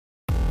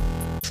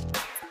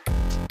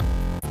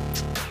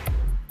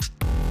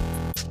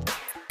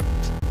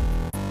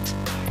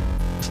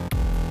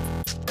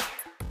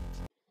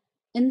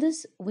In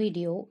this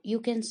video, you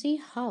can see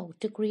how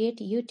to create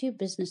a YouTube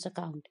business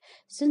account.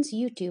 Since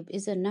YouTube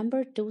is the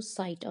 #2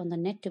 site on the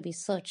net to be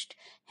searched,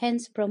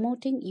 hence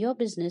promoting your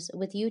business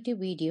with YouTube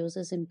videos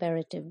is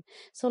imperative.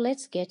 So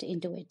let's get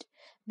into it.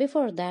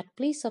 Before that,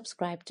 please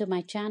subscribe to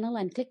my channel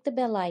and click the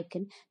bell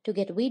icon to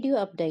get video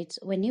updates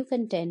when new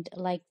content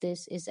like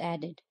this is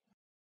added.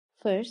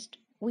 First,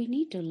 we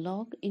need to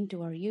log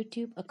into our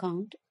YouTube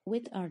account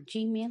with our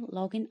Gmail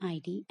login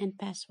ID and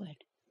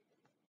password.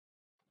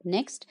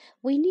 Next,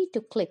 we need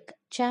to click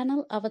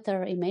Channel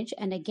Avatar Image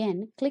and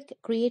again click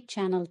Create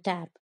Channel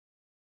tab.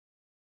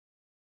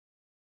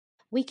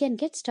 We can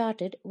get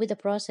started with the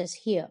process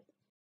here.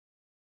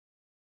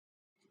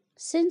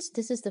 Since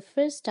this is the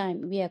first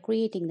time we are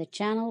creating the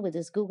channel with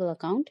this Google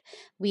account,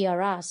 we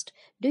are asked,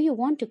 do you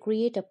want to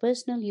create a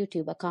personal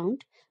YouTube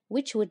account,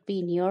 which would be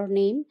in your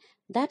name?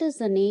 That is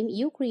the name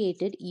you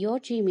created your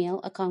Gmail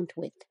account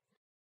with.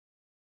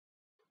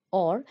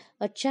 Or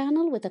a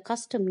channel with a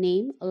custom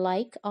name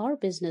like our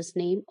business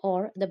name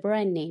or the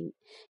brand name.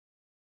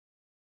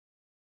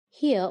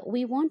 Here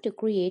we want to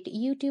create a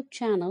YouTube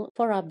channel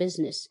for our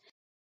business.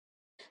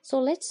 So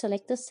let's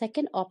select the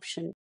second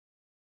option.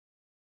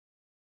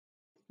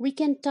 We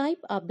can type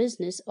our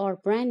business or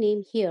brand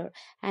name here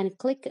and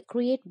click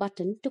Create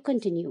button to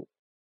continue.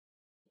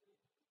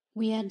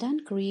 We are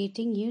done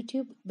creating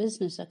YouTube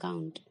business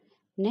account.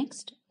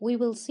 Next, we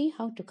will see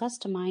how to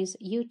customize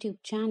YouTube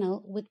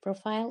channel with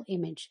profile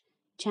image,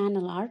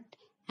 channel art,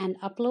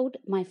 and upload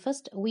my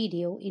first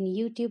video in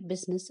YouTube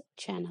business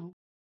channel.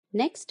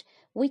 Next,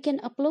 we can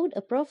upload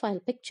a profile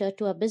picture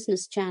to a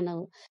business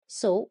channel.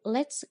 So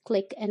let's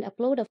click and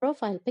upload a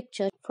profile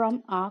picture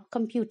from our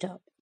computer.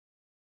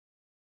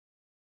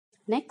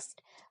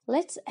 Next,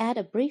 let's add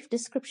a brief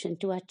description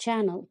to our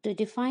channel to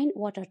define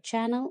what our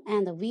channel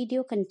and the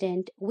video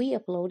content we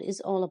upload is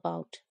all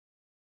about.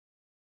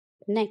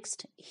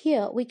 Next,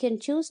 here we can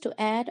choose to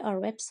add our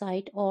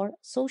website or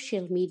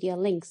social media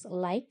links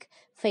like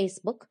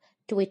Facebook,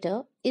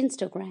 Twitter,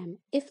 Instagram,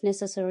 if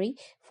necessary,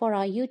 for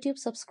our YouTube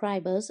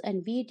subscribers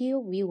and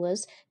video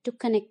viewers to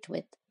connect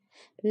with.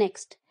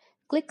 Next,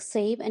 click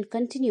Save and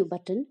Continue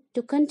button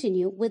to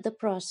continue with the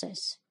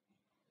process.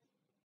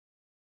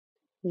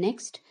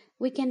 Next,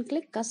 we can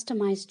click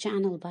Customize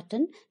Channel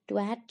button to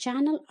add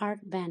channel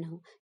art banner.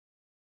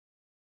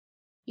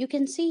 You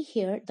can see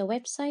here the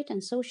website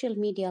and social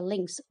media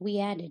links we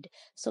added,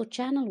 so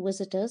channel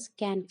visitors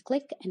can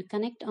click and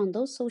connect on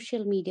those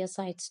social media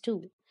sites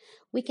too.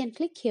 We can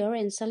click here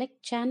and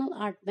select channel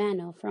art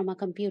banner from a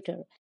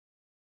computer.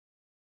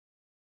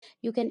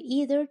 You can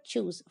either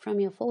choose from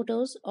your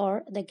photos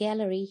or the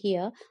gallery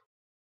here,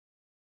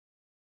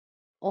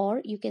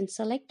 or you can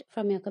select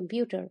from your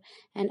computer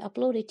and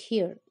upload it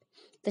here.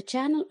 The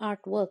channel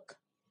artwork,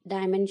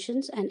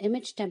 dimensions and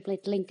image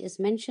template link is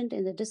mentioned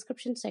in the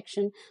description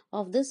section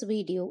of this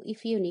video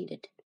if you need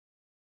it.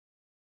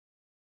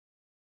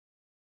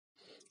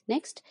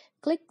 Next,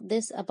 click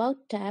this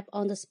About tab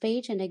on this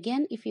page, and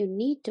again if you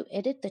need to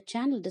edit the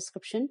channel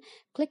description,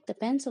 click the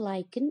pencil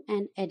icon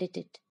and edit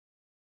it.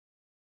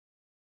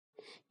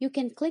 You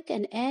can click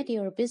and add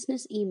your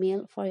business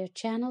email for your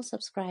channel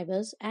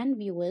subscribers and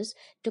viewers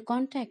to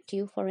contact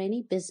you for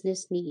any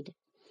business need.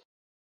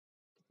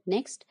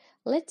 Next,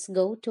 let's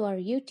go to our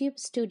YouTube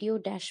Studio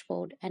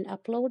dashboard and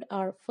upload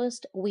our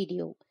first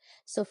video.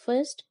 So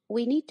first,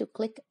 we need to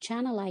click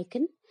channel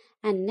icon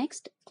and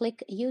next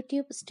click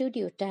YouTube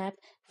Studio tab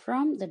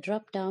from the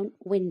drop-down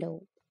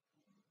window.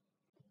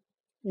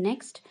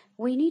 Next,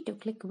 we need to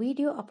click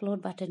Video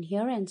Upload button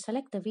here and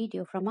select the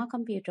video from our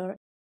computer.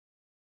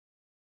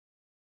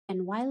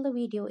 And while the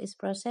video is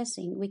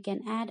processing, we can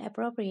add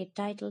appropriate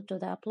title to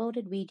the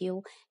uploaded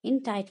video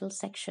in title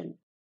section.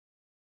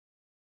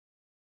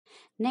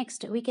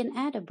 Next, we can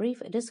add a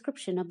brief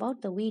description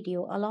about the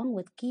video along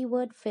with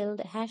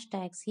keyword-filled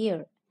hashtags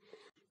here.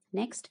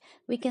 Next,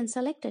 we can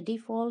select a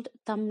default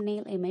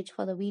thumbnail image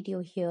for the video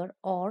here,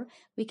 or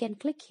we can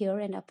click here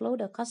and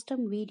upload a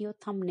custom video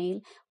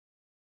thumbnail.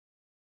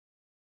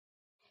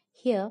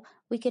 Here,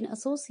 we can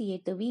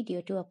associate the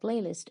video to a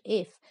playlist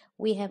if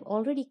we have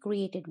already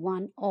created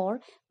one, or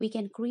we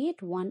can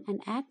create one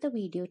and add the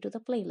video to the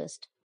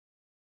playlist.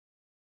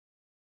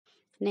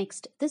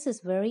 Next, this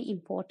is very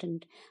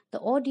important. The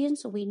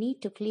audience we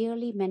need to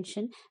clearly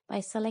mention by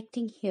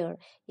selecting here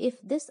if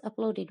this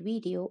uploaded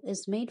video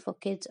is made for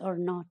kids or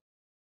not.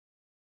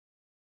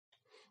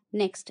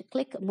 Next,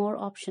 click More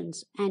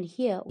Options, and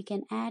here we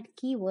can add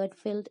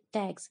keyword-filled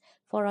tags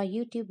for our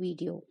YouTube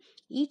video.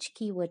 Each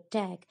keyword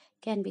tag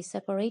can be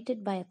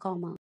separated by a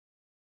comma.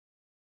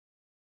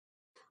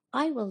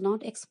 I will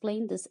not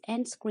explain this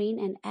end screen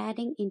and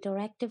adding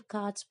interactive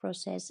cards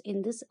process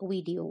in this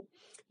video.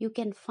 You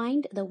can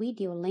find the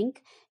video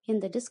link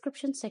in the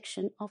description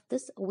section of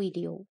this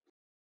video.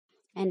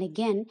 And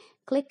again,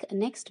 click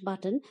Next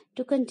button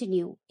to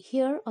continue.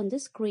 Here on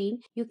this screen,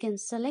 you can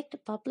select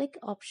Public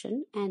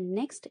option and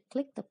next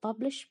click the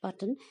Publish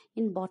button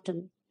in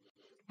bottom.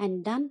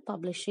 And done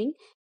publishing.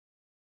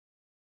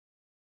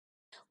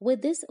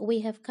 With this, we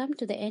have come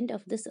to the end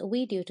of this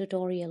video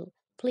tutorial.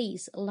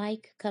 please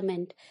like,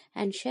 comment,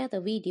 and share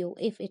the video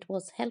if it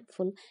was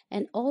helpful,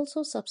 and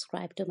also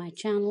subscribe to my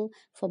channel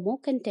for more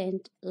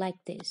content like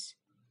this.